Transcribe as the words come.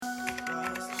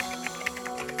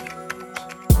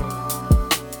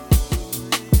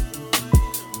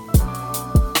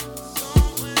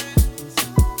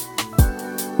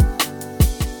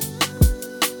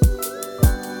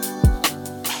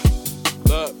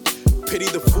Pity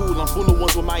the fool, I'm fooling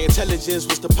ones with my intelligence.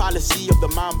 What's the policy of the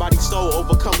mind, body, soul?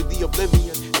 Overcoming the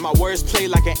oblivion. And my words play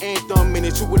like an anthem, and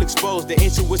the truth will expose the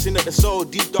intuition of the soul.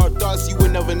 Deep dark thoughts you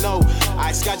would never know.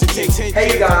 I Scott, you take 10.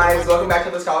 Hey you guys, welcome back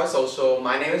to the Scholar Social.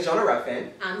 My name is Jonah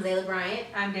Ruffin. I'm Zayla Bryant.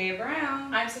 I'm Daya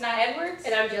Brown. I'm Sanaa Edwards.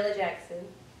 And I'm Jilla Jackson.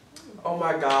 Oh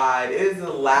my God, it is the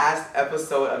last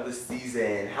episode of the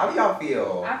season. How do y'all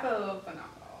feel? I feel phenomenal.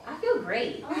 I feel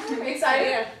great. I'm excited.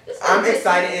 Yeah. I'm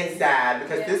excited and sad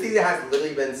because this season has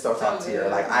literally been so top tier.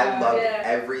 Like I loved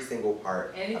every single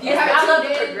part. And if Okay, I love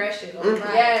the progression.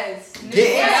 Yes.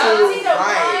 Get Yeah. into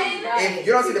right. If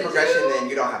you don't see the progression, then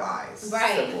you don't have eyes.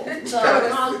 Right. Simple.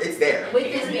 So it's there. with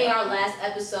this being our last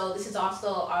episode, this is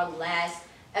also our last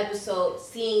episode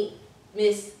seeing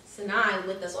Miss Sanaa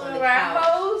with us on the couch.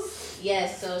 Hosts.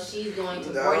 Yes, so she's going to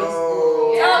boarding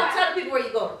school. Yeah. Tell the people where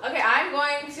you going. Okay, I'm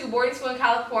going to boarding school in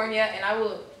California, and I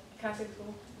will. Can I say the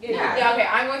school? Yeah. Yeah. Okay,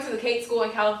 I'm going to the Kate School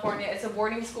in California. It's a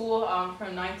boarding school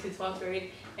from 9th to 12th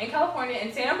grade in California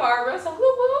in Santa Barbara. So whoop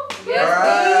whoop.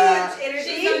 Yes,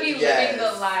 She's gonna be living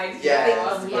the life.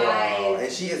 Yes, Yes.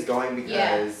 and she is going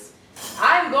because.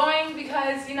 I'm going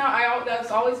because,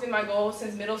 that's always been my goal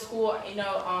since middle school.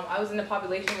 I was in the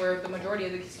population where the majority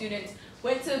of the students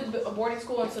went to a boarding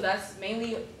school, and so that's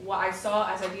mainly what I saw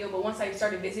as ideal. But once I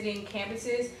started visiting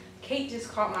campuses, Kate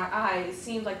just caught my eye. It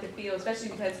seemed like the field, especially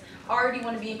because I already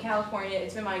want to be in California.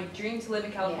 It's been my dream to live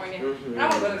in California. Yeah. Mm-hmm. And I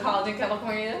want to go to college in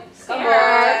California. Stanford.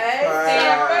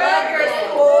 Right.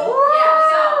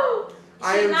 So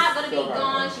I she's am not going to so be proud.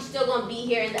 gone. She's still going to be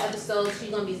here in the episode. She's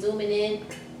going to be zooming in.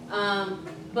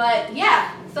 But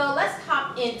yeah, so let's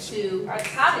hop into Our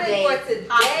topic for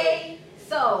today.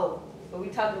 So, What we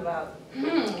talking about?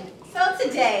 so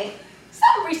today,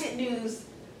 some recent news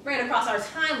ran across our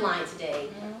timeline today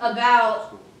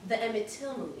about the Emmett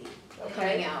Till movie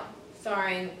coming out,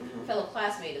 starring fellow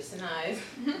classmate of Sanaa's,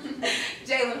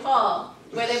 Jalen Hall,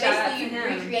 where they're Shout out basically to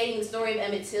him. recreating the story of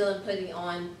Emmett Till and putting it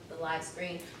on the live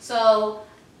screen. So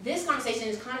this conversation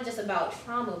is kind of just about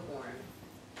trauma porn.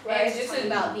 Right, It's just just a-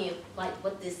 about being like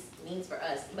what this means for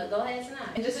us. But go ahead,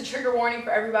 Sanaa. And just a trigger warning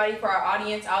for everybody, for our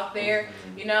audience out there.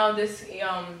 This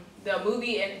the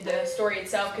movie and the story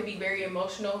itself could be very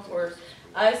emotional for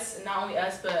us, not only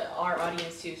us, but our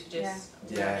audience too. So just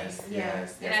Yes.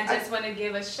 And I just want to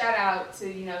give a shout out to,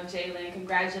 Jalen.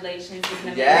 Congratulations.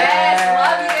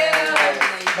 Yes.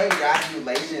 Love you.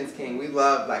 Congratulations, King. We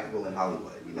love Black people in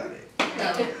Hollywood. We love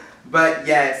it. But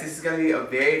yes, this is going to be a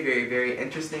very, very, very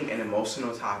interesting and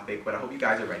emotional topic, but I hope you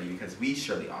guys are ready because we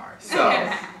surely are.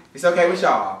 So, it's okay with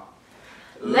y'all?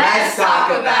 Let's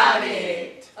talk about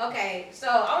it. Okay, so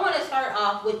I want to start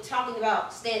off with talking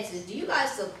about stances. Do you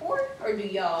guys support or do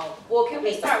y'all? Well, can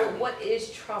we start with what is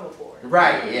trauma porn?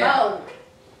 Right, yeah.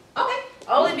 Oh, okay.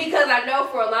 Only because I know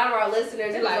for a lot of our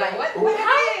listeners, it's like, what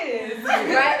is?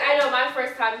 Right? I know my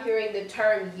first time hearing the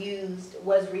term used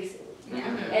was recently.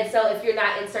 And so if you're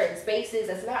not in certain spaces,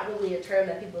 that's not really a term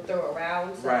that people throw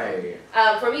around. So, Right.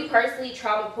 For me personally,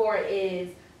 trauma porn is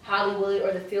Hollywood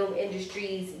or the film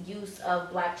industry's use of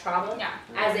Black trauma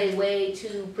as a way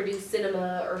to produce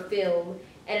cinema or film.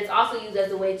 And it's also used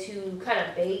as a way to kind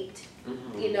of bait,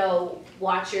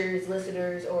 watchers,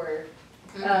 listeners, or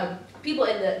people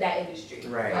in that industry.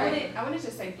 Right. I want to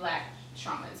just say Black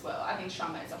trauma as well. I think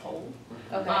trauma as a whole.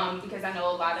 Okay. Because I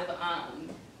know a lot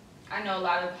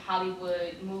of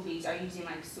Hollywood movies are using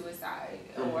like suicide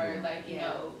or like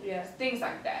things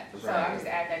like that. So I just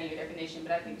add that in your definition,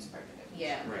 but I think it's perfect.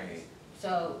 Yeah. Right.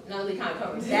 So now that we kind of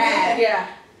covered that, Yeah.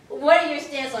 what are your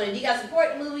stance on it? Do you guys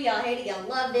support the movie? Y'all hate it? Y'all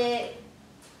loved it?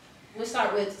 We'll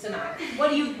start with Sanaa. What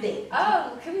do you think?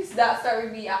 Oh, can we start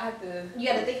with me? I have to. You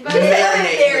got to think about Let me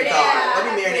it. marinate the thought.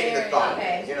 Let me marinate the thought.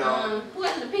 Okay. Who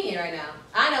has an opinion right now?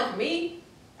 I know for me,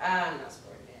 I'm not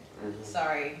supporting it.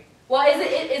 Sorry. Well,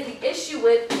 is the issue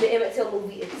with the Emmett Till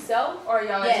movie itself, Or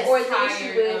y'all Yes. or is the Tired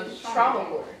issue with of trauma trauma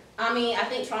porn? I mean, I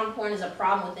think trauma porn is a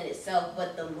problem within itself,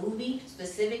 but the movie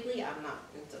specifically, I'm not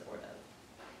in support of.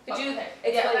 Could you Okay.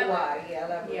 explain why? Yeah,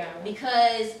 elaborate. Yeah.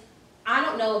 Because I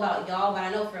don't know about y'all, but I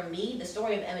know for me, the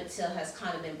story of Emmett Till has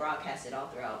kind of been broadcasted all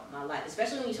throughout my life,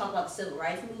 especially when you talk about the civil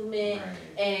rights movement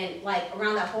and like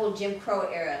around that whole Jim Crow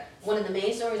era. One of the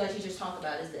main stories our teachers talk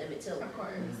about is the Emmett Till. Of course.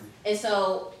 And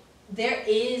so there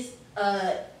is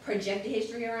a projected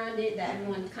history around it that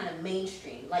everyone kind of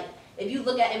mainstream. Like if you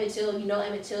look at Emmett Till, you know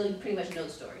Emmett Till, you pretty much know the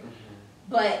story.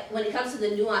 But when it comes to the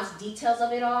nuanced details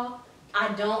of it all, I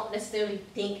don't necessarily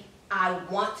think I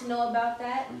want to know about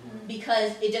that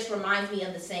because it just reminds me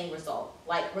of the same result.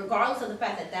 Like regardless of the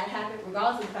fact that that happened,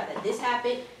 regardless of the fact that this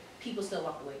happened, people still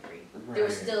walked away free. There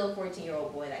was still a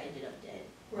 14-year-old boy that ended up dead.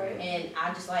 Right. And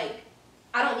I just like,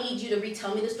 I don't need you to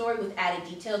retell me the story with added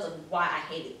details of why I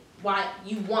hate it, why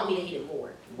you want me to hate it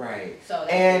more. Right. So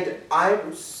and I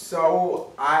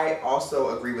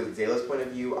also agree with Zayla's point of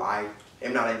view. I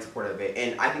am not in support of it,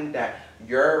 and I think that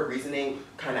your reasoning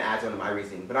kind of adds on to my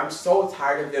reasoning. But I'm so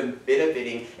tired of them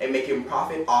benefiting and making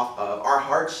profit off of our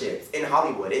hardships in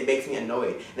Hollywood. It makes me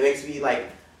annoyed. It makes me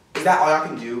like, is that all y'all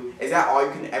can do? Is that all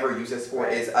you can ever use us for?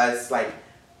 Is us like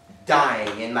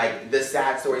dying and like the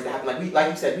sad stories that happen? Like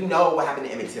you said, we know what happened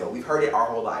to Emmett Till. We've heard it our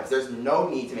whole lives. There's no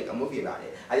need to make a movie about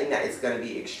it. I think that it's going to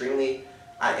be extremely,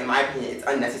 in my opinion, it's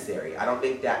unnecessary. I don't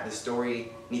think that the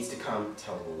story needs to come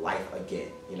to life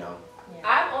again, you know? Yeah.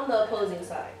 I'm on the opposing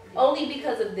side, only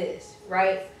because of this,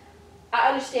 right? I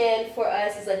understand for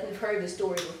us, it's like we've heard the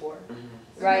story before,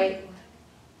 right?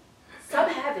 Some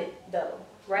haven't, though,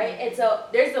 right? And so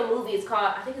there's a movie,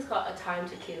 I think it's called A Time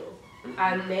to Kill.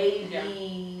 I may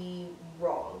be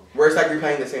wrong. Where it's like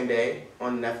replaying the same day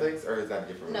on Netflix, or is that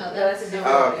different? No, that's a different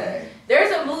oh, movie. okay.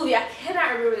 There's a movie, I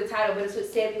cannot remember the title, but it's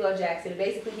with Samuel L. Jackson.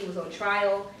 Basically, he was on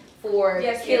trial for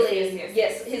killing,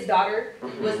 his daughter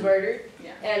was murdered.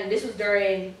 Yeah. And this was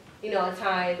during, a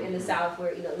time in the South where,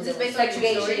 it was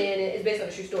segregation, and it's based on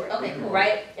a true story. Okay, cool.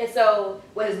 Right? And so,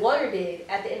 what his lawyer did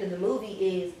at the end of the movie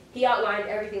is, he outlined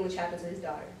everything which happened to his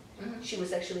daughter. She was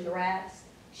sexually harassed.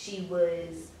 She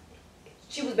was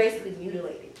basically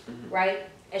mutilated, right?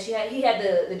 And he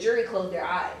had the jury close their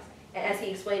eyes. And as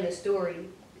he explained the story,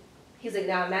 he's like,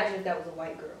 now imagine if that was a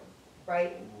white girl,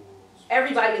 right?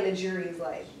 Everybody in the jury is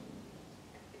like,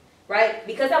 right?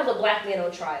 Because that was a black man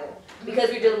on trial, because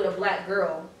we're dealing with a black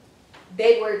girl,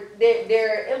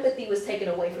 their empathy was taken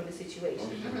away from the situation,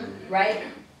 right?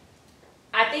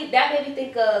 I think that made me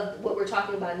think of what we're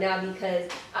talking about now, because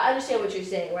I understand what you're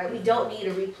saying, right? We don't need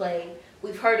a replay.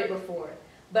 We've heard it before.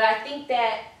 But I think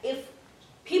that if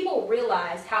people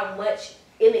realize how much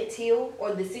Emmett Till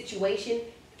or the situation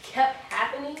kept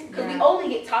happening, because we only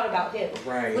get taught about him.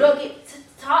 Right. We don't get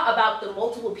taught about the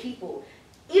multiple people.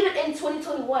 Even in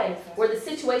 2021, where the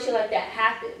situation like that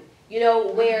happened,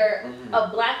 where a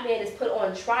black man is put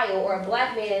on trial, or a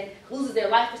black man loses their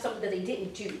life for something that they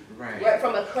didn't do. Right.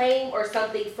 From a claim or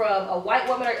something from a white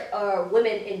woman or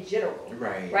women in general.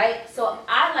 Right. So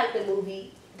I like the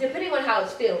movie, depending on how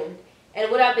it's filmed. And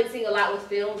what I've been seeing a lot with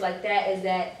films like that is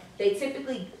that they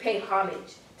typically pay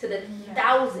homage to the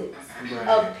thousands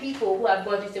of people who have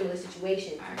gone through similar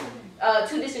situations.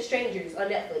 Two Distant Strangers on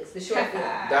Netflix, the short film.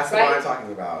 That's what I'm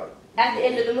talking about. At the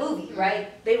end of the movie,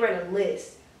 right, they ran a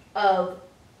list of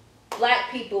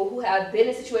black people who have been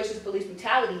in situations of police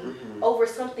brutality over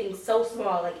something so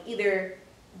small, like either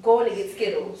going to get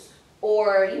Skittles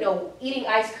or, eating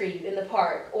ice cream in the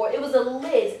park. Or it was a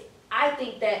list. I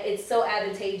think that it's so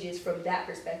advantageous from that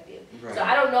perspective. Right. So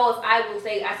I don't know if I will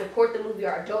say I support the movie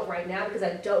or I don't right now, because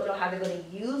I don't know how they're going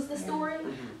to use the story.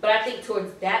 But I think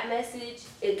towards that message,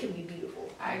 it can be beautiful.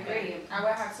 I agree. I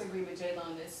would have to agree with Jayla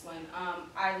on this one.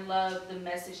 I love the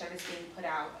message that is being put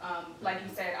out. Like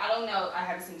you said, I don't know. I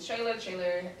haven't seen the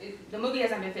trailer. The movie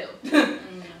hasn't been filmed.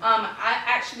 I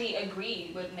actually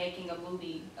agree with making a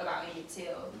movie about Emmett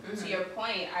Till. To your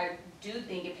point, I do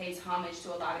think it pays homage to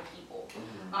a lot of people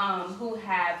who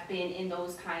have been in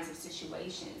those kinds of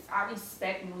situations. I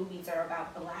respect movies that are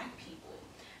about black people.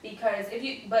 Because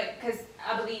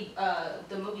I believe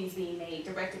the movie is being made,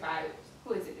 directed by,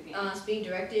 who is it again? It's being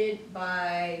directed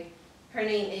by, her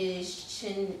name is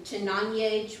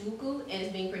Chinanye Chukwu, and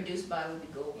it's being produced by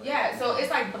Whoopi Goldberg. Yeah, so it's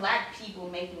like black people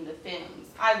making the films.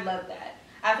 I love that.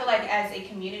 I feel like as a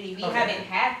community, we haven't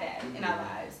had that in our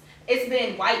lives. It's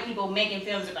been white people making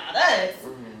films about us,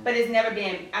 but it's never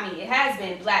been, it has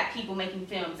been black people making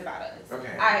films about us.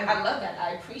 Okay. I love that.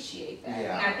 I appreciate that.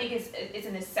 Yeah. And I think it's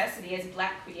a necessity as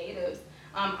black creatives.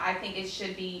 I think it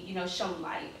should be, shown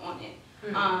light on it.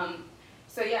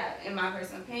 So yeah, in my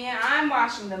personal opinion, I'm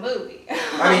watching the movie. We're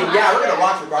gonna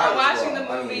watch it. I'm watching the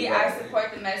movie. I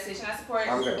support the message, and I support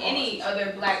any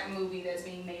other black movie that's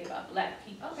being made about black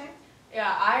people. Okay.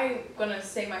 Yeah, I'm gonna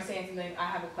say my stance, and then I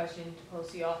have a question to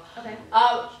pose to y'all. Okay.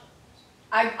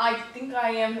 I think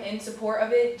I am in support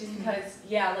of it, just because,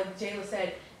 like Jayla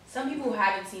said, some people who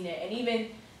haven't seen it, and even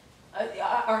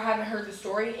or haven't heard the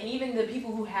story, and even the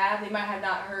people who have, they might have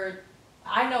not heard.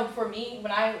 I know for me,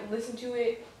 when I listened to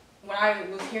it, when I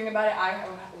was hearing about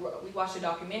it, we watched a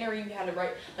documentary. We had to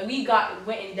write,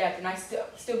 went in depth, and I still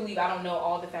believe I don't know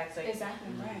all the facts.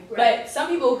 Exactly right. But some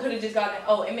people could have just gotten,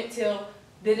 Emmett Till,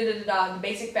 the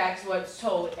basic facts was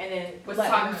told, and then was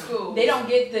taught in school. They don't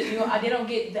get they don't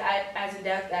get as in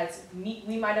depth as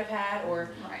we might have had, or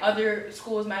other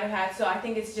schools might have had. So I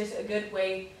think it's just a good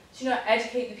way to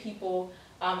educate the people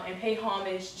and pay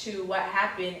homage to what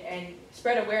happened and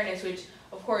spread awareness, which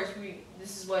of course,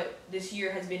 this is what this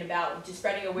year has been about, just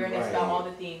spreading awareness about all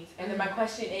the things. And then my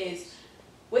question is,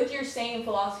 with your same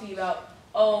philosophy about,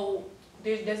 oh,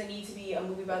 there doesn't need to be a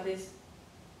movie about this,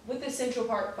 with the Central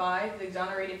Park 5, the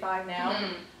exonerated 5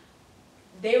 now,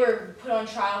 they were put on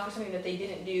trial for something that they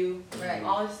didn't do,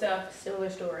 all this stuff. Similar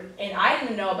story. And I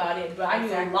didn't know about it, but I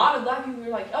knew a lot of black people were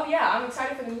like, oh yeah, I'm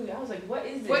excited for the movie. I was like, what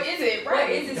is this? What is it? What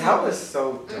is this That movie? was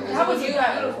so dope. How was you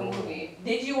at beautiful movie?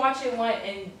 Did you watch it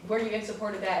and were you in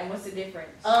support of that, and what's the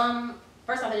difference?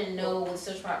 First off, I didn't know what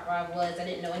Central Park 5 was. I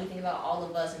didn't know anything about All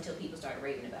of Us until people started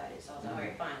raving about it. So I was like, all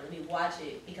right, fine, let me watch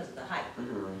it because of the hype.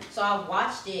 So I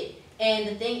watched it, and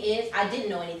the thing is, I didn't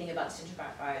know anything about the Central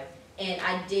Park 5. And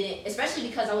I didn't, especially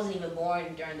because I wasn't even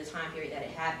born during the time period that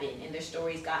it happened, and their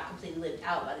stories got completely lived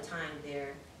out by the time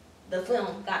the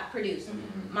film got produced.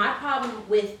 My problem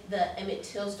with the Emmett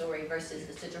Till story versus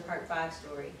the Central Park 5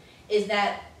 story is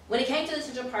that when it came to the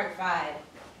Central Park 5,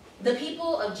 the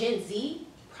people of Gen Z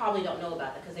probably don't know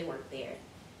about that because they weren't there.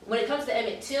 When it comes to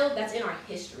Emmett Till, that's in our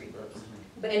history books.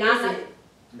 But And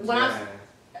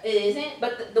it isn't?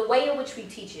 But the way in which we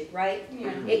teach it, right?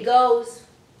 It goes,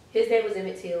 his name was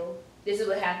Emmett Till. This is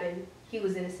what happened. He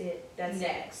was innocent. That's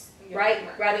Next. right?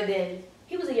 Rather than,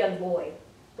 he was a young boy,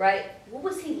 right? What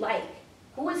was he like?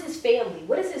 Who was his family?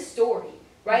 What is his story,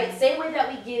 right? Same way that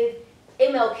we give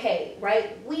MLK,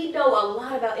 right? We know a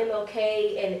lot about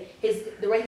MLK and the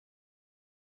way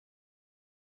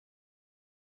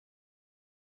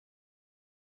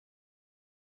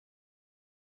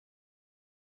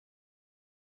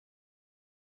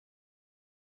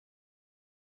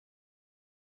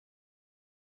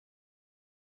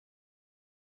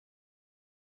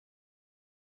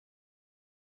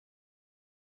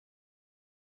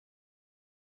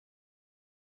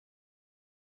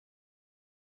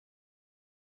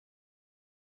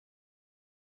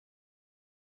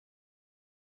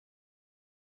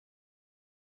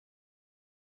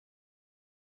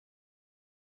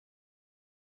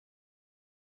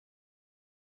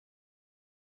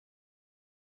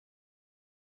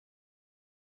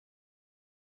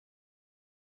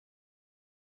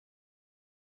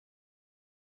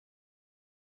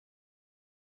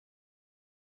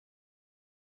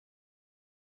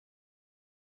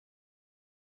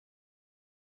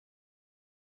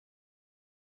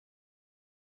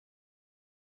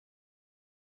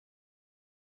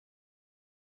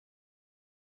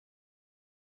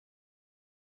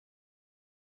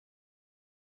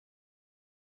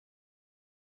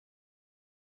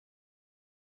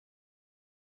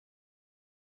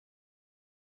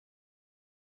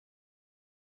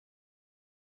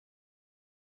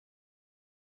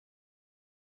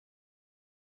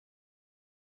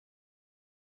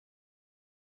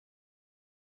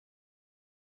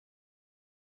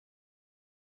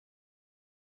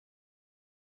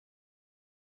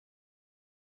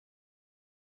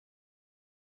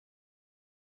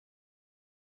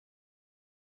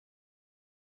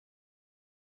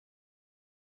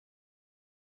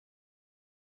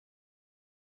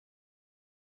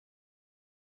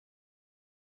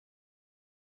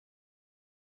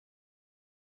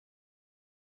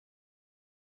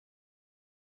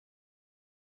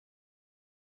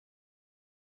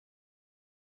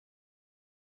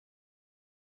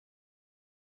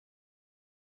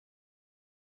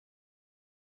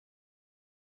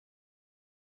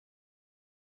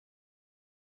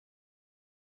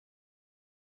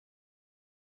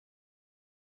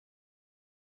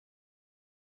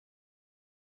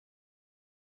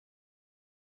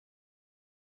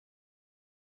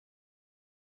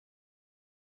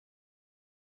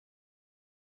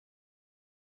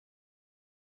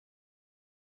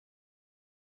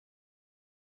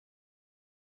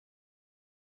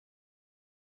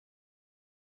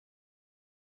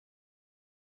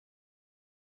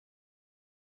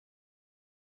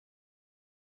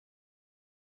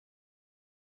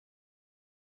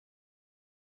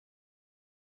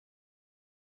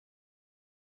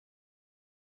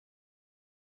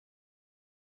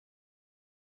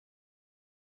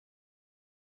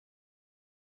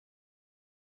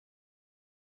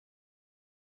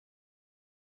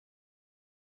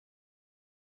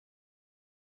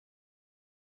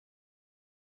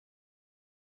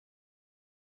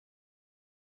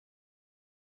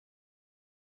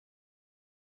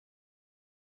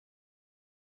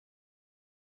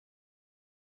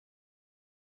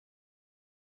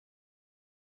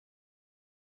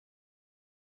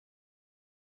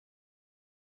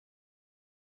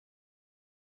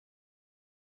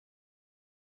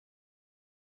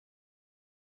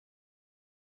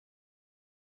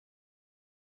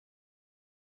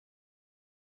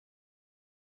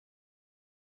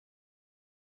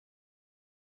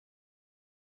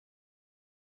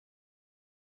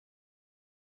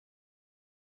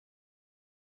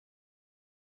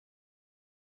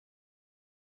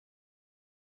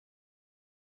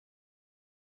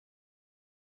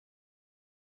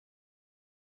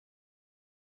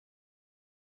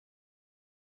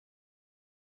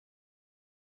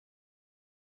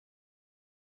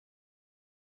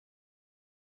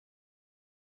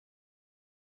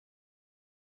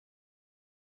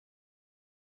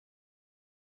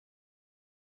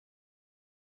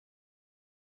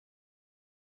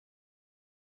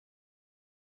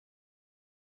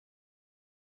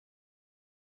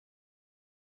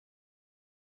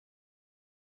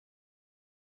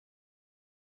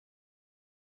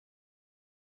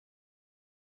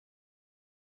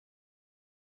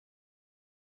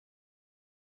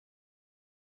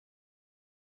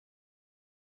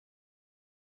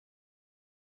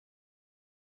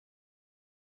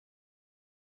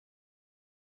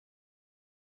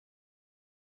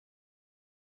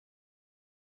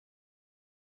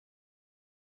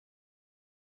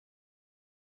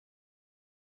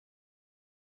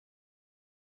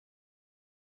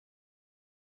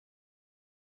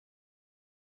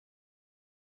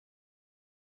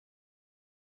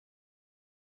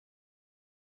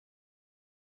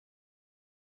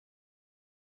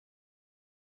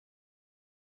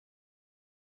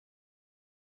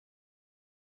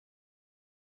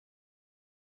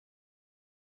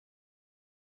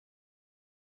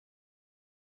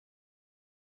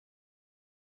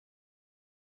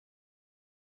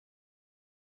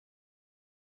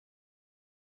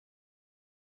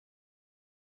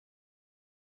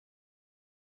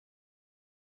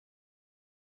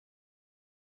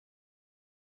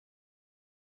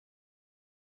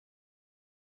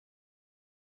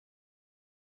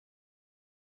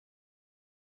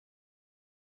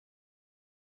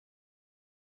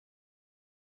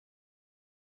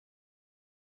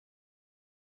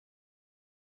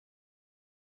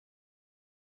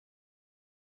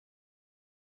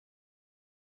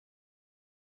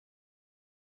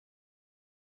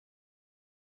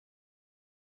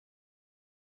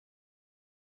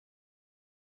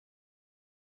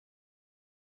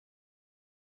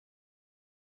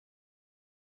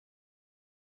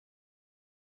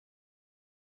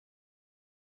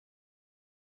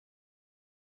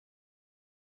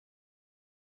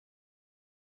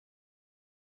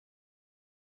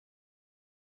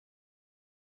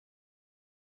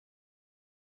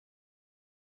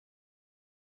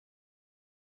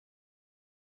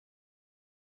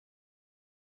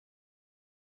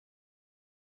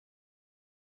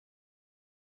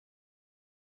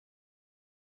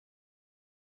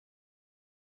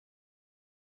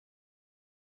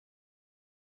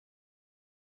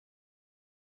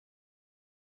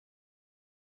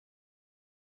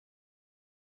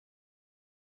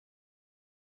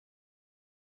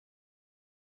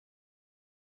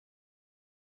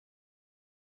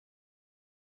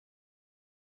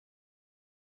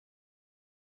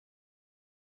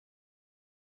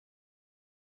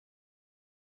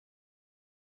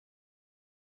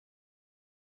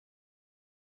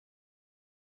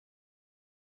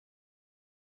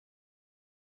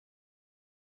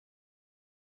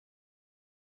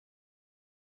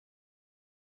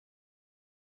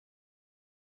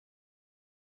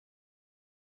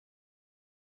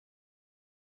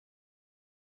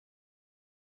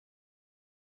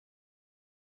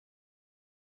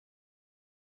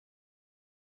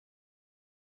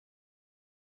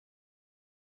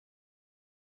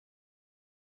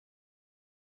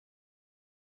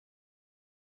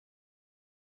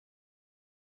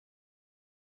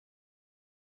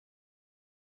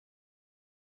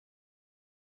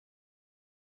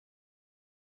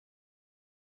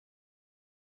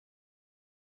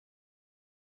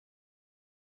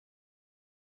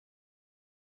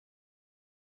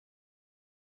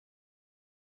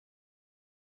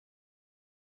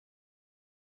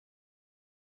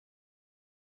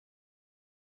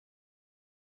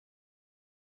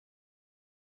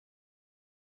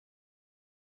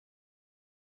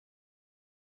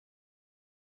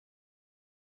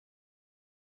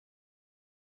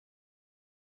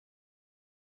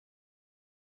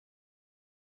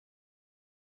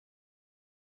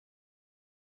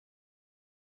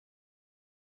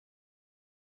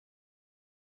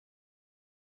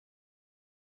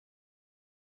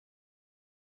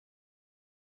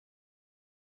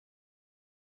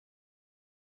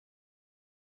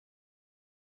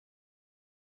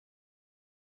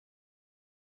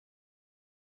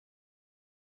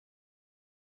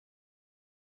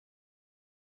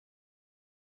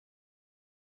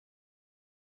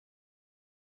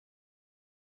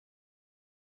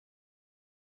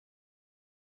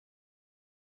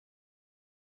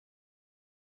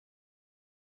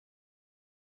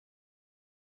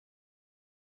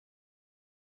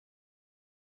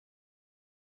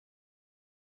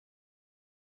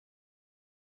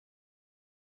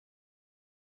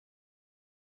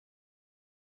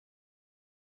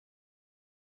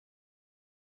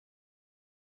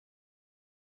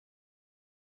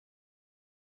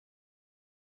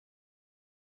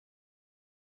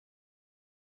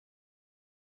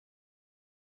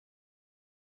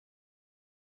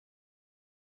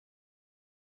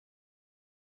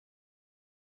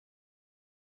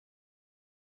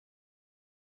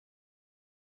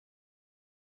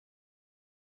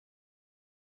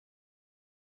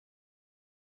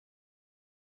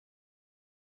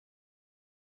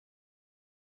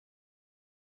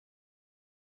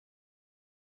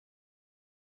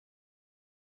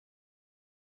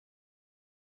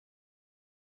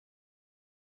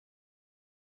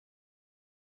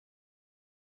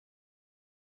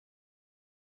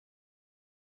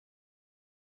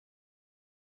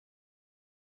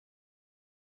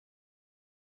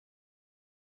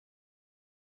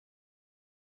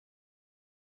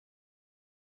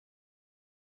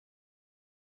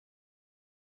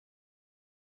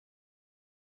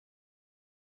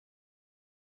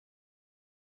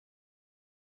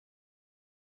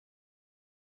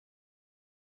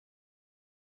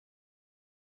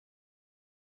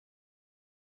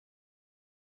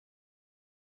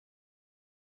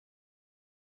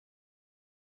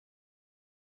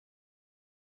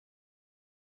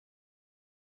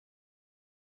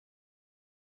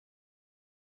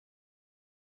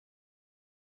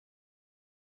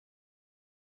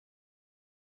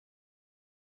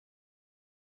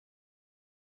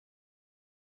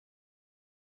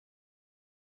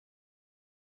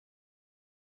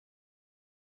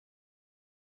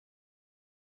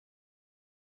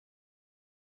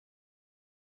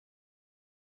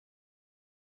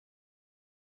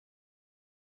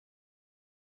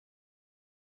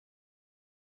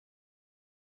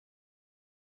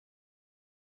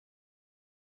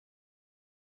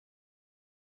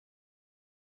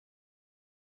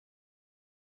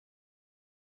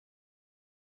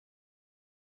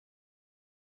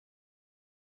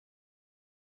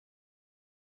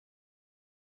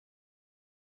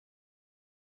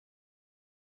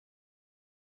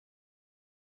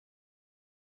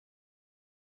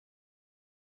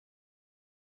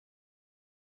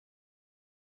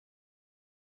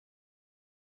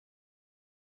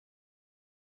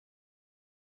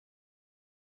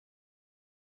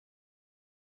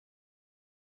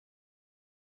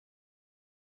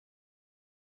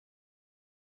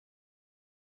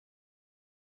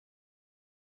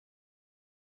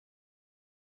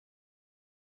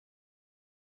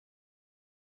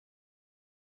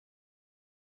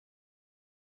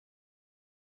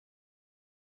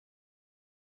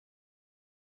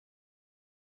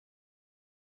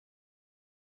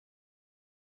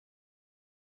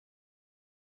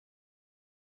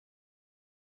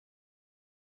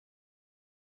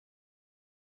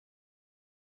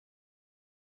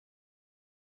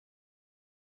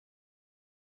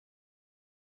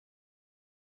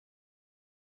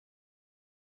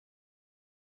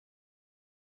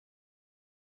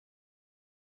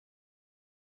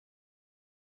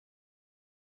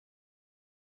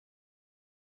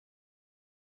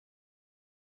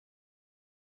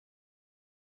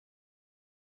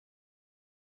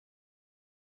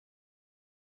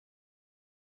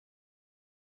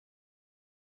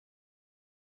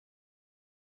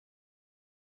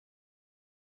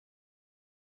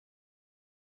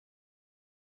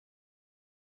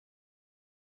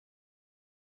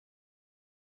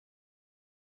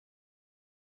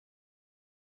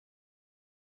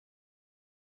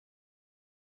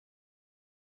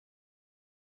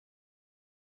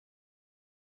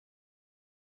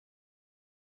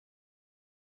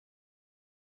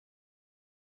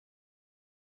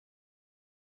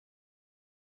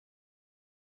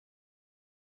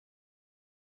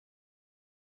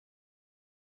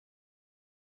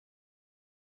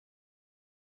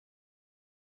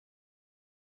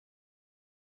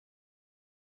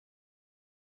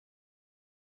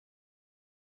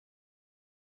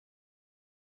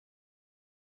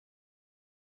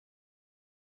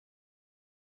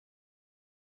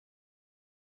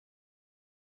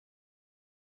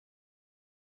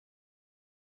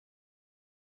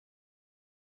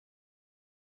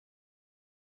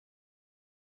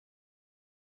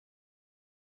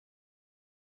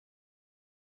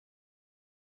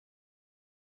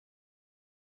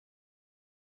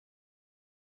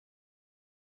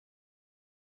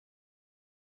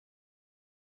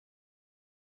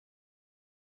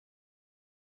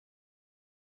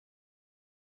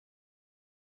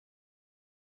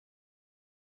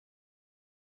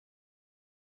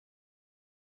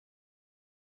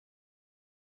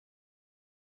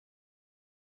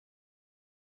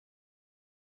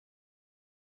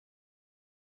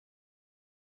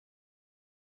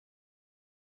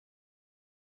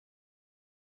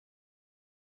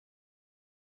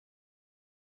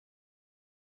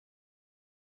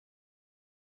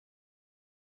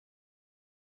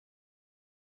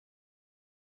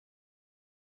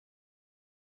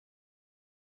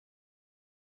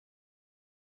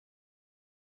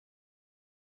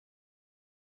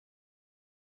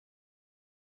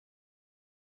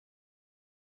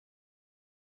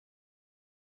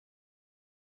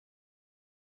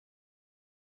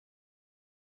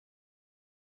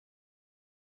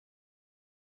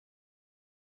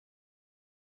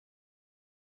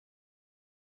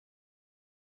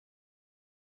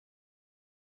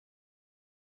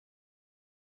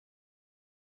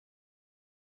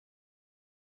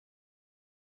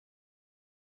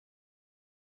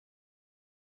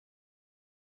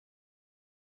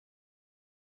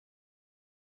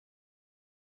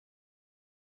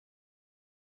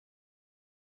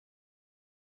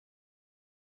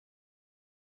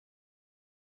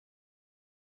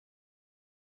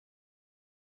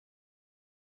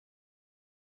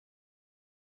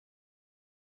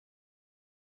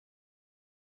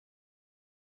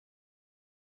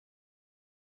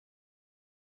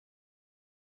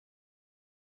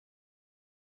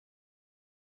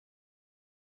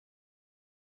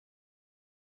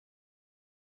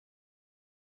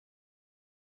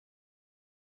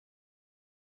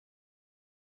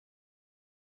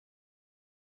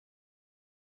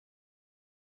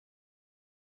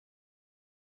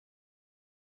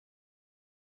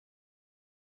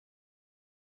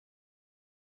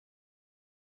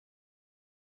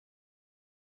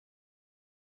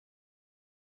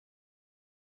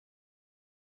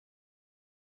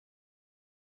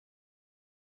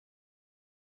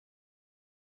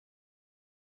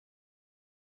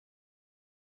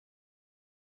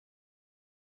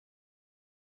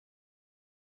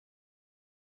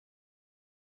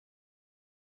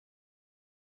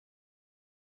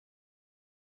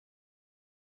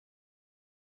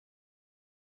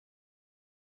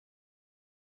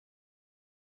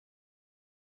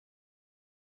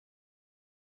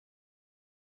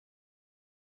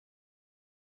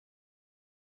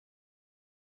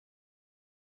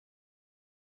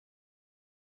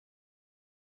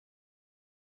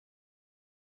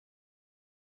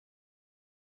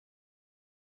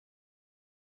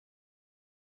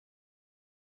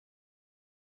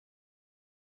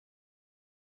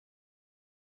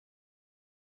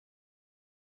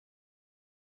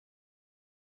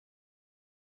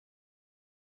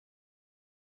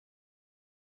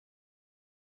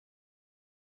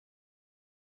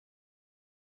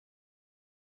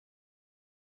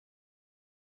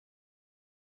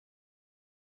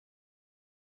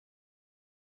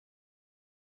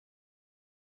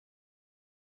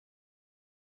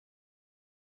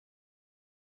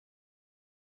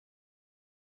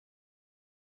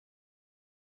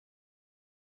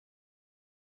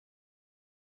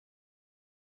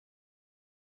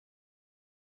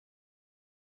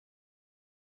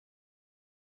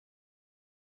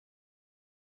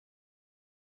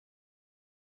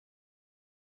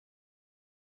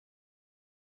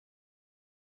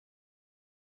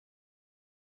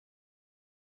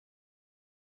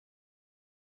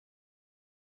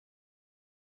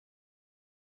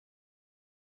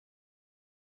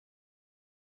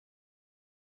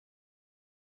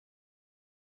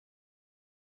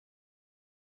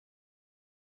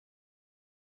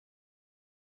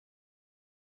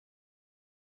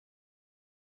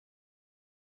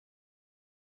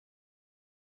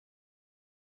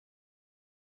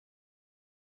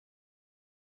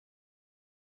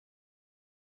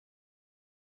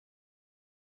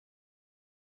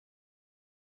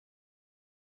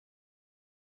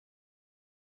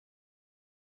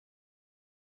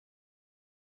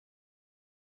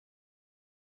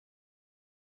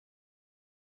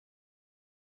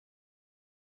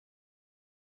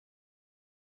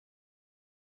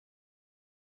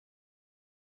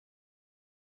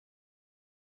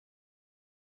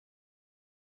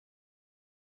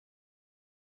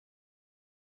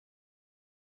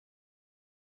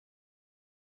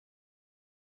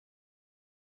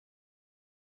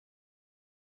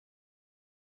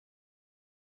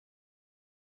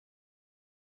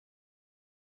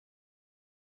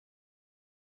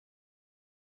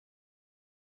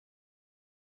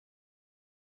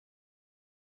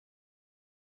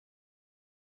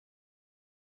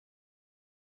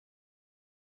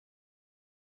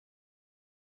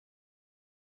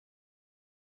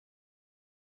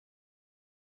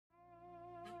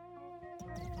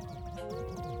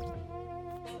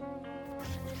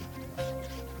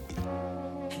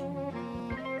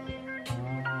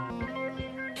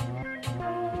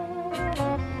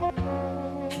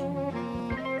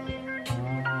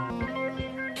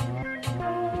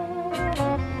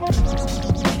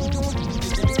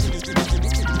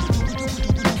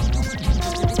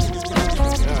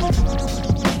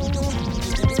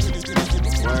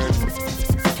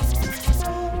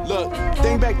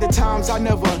I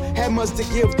never had much to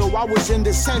give, though I was in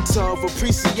the center of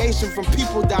appreciation from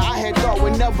people that I had thought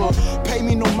would never pay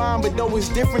me no mind. But though it's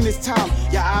different this time,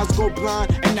 your eyes go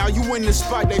blind, and now you in the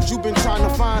spot that you've been trying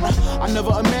to find. I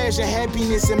never imagined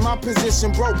happiness in my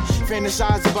position broke.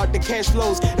 Fantasize about the cash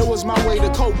flows, it was my way to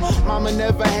cope. Mama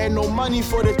never had no money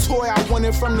for the toy I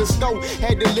wanted from the stove.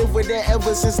 Had to live with that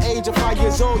ever since age of 5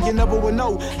 years old. You never would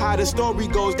know how the story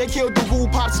goes. They killed the rule,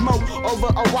 Pop Smoke over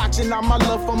a watch, and now my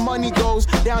love for money goes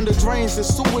down the drains. The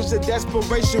sewage, the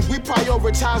desperation. We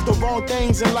prioritize the wrong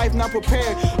things in life, not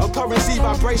prepared. A currency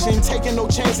vibration, taking no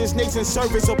chances. Snakes in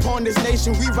service upon this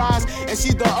nation. We rise and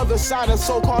see the other side of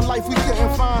so-called life we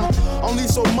couldn't find. Only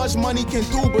so much money can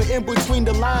do, but in between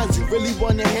the lines, you really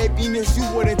wanted happiness, you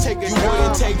wouldn't take a dime. You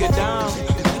wouldn't take a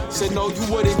dime. Said no, you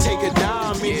wouldn't take a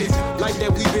dime. Like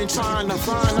that we've been trying to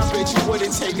find, I bet you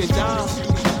wouldn't take a dime.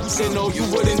 Said no, you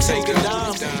wouldn't take a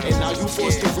dime. And now you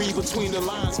forced to read between the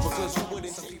lines because you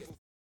wouldn't take a dime.